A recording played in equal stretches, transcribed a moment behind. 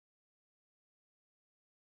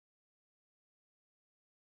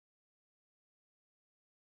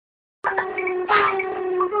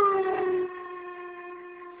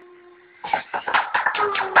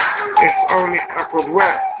only I could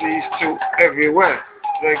wear these two everywhere.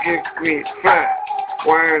 They give me flair,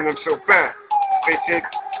 wearing them so bad. Fitted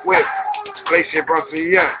with lacy bossy,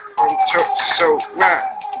 yeah, on top so rad.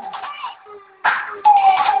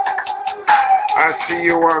 I see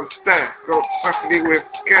you on stare, go softly with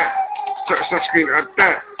care. Touch the screen at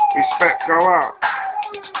that, respect go out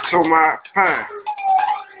to my pan.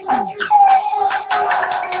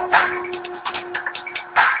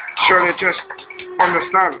 Surely just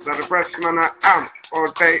understand that the best man I am,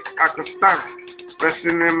 all day I could stand,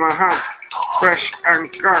 resting in my hand, fresh and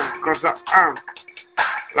gone, cause I am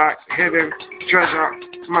like hidden treasure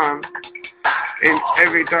man in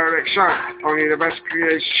every direction, only the best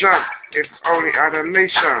creation, if only had a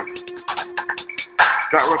nation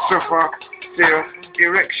that would suffer still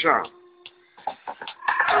erection.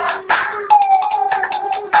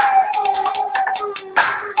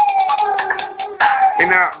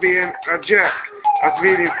 Without being a jerk, I was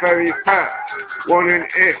really very fat, wondering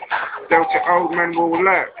if Delta old men will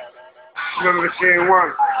lurk. Remember seeing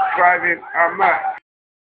one driving a Mac.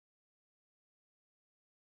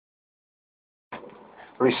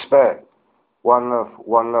 Respect, one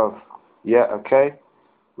love, yeah, okay?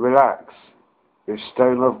 Relax, it's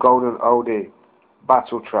SToneDloves Golden Oldie,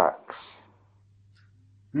 battle tracks.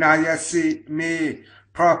 Now you see me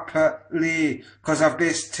properly, cause of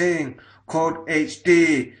this thing called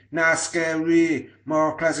HD. Not scary,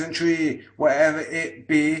 more pleasantry, whatever it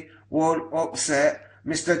be, won't upset.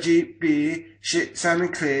 Mr. GB, shit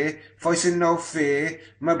sounding clear, voicing no fear,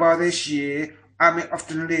 my body's year, I may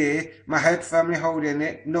often lay, my head firmly holding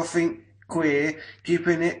it, nothing queer,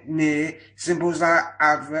 keeping it near, symbols like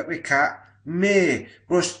advert with cat, me,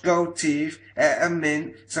 brushed gold teeth, at a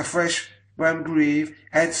mint, so fresh when grieve,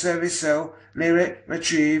 head service so, lyric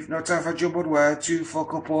retrieve, no time for jumbled word to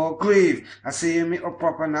fuck up or grieve. I see me up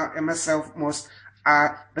proper now in myself must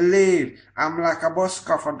I believe. I'm like a bus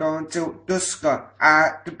coffer down till dusker.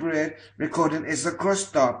 The bread recording is the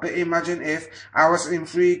cluster. But imagine if I was in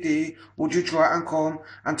 3D, would you try and come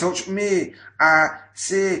and touch me? I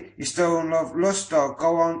see you still love luster.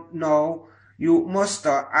 Go on, no, you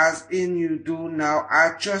muster, as in you do now.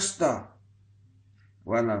 I trust her.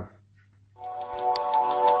 Well, love.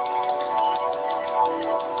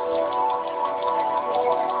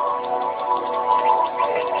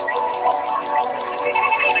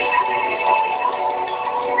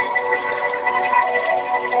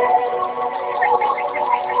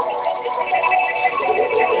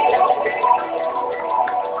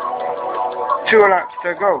 Two laps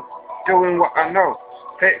to go, doing what I know.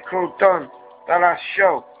 Pit crew done, the last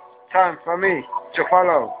show. Time for me to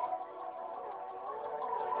follow.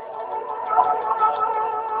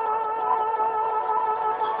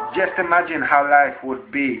 Just imagine how life would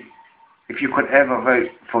be if you could ever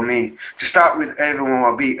vote for me. To start with, everyone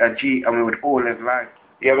would be a G and we would all live life.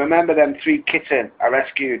 Yeah, remember them 3 kittens I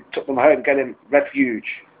rescued, took them home, getting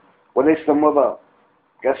refuge. Well, it's the mother.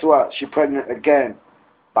 Guess what? She's pregnant again.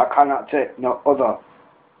 But I cannot take no other.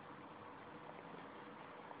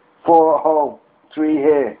 4 at home, 3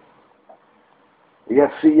 here. You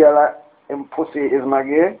see you like in pussy is my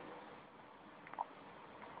gear.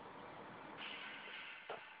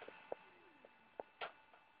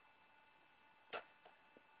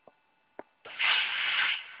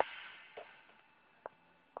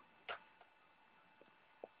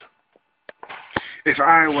 If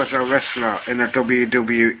I was a wrestler in the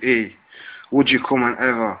WWE, would you come and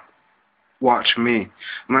ever watch me?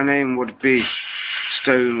 My name would be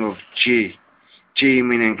SToneDloves G. G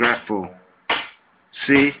meaning grapple.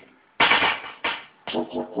 See?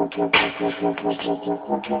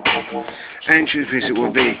 Entrance visit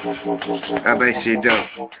will be a basic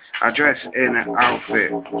dub. I dress in an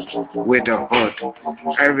outfit with a hood.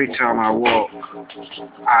 Every time I walk,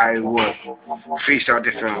 I would freestyle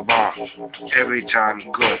different bars. Every time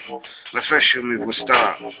good. My special move will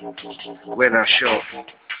start with a shove.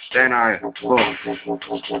 Then I puff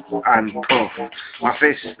and puff. My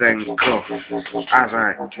fists then cuff as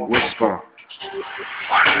I whisper.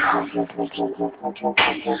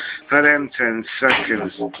 For them 10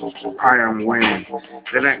 seconds, I am winning.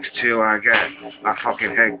 The next 2 I get my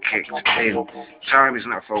fucking head kicked in. Time is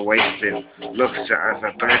not for wasting. Look at it as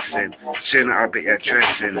a blessing. Sooner I'll be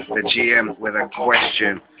addressing the GM with a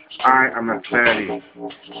question. I am a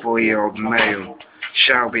 34-year-old male.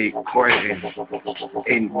 Shall be quoting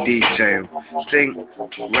in detail. Think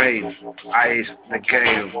rain, eyes the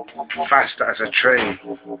gale, fast as a train,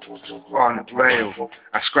 on rail,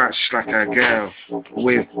 I scratch like a girl,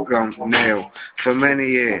 with long nail. For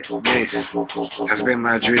many years, this has been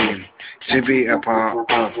my dream, to be a part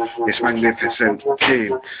of this magnificent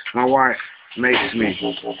team. My wife makes me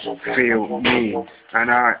feel me,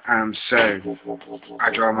 and I am so.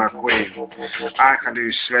 I draw my queen. I can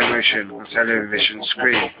do slow motion on television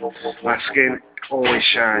screen. My skin always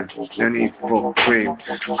shine, no need for cream.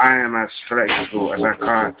 I am as flexible as a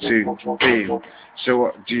cartoon beam. So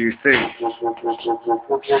what do you think?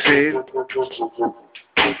 See?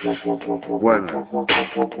 Well,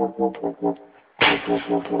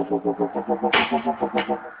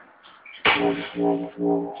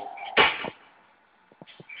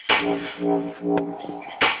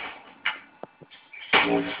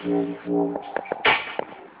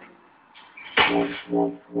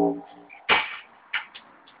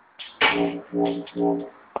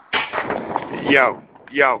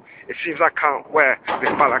 yo, it seems I can't wear this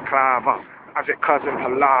balaclava as it cousin to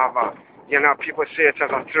lava. You know, people say it as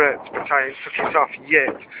a threat, but I ain't took it off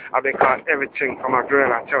yet. I've been caught everything from a girl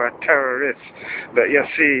to a terrorist. But you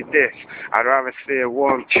see this, I'd rather stay a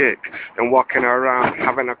warm chick than walking around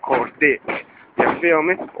having a cold dick. You feel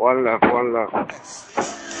me? One love, one love.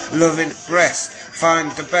 Loving breast, find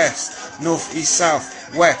the best, north, east,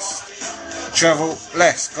 south, west. Travel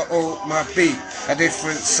less, got all my beat, a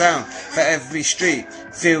different sound for every street.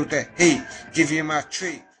 Feel the heat, give you my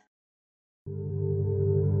treat.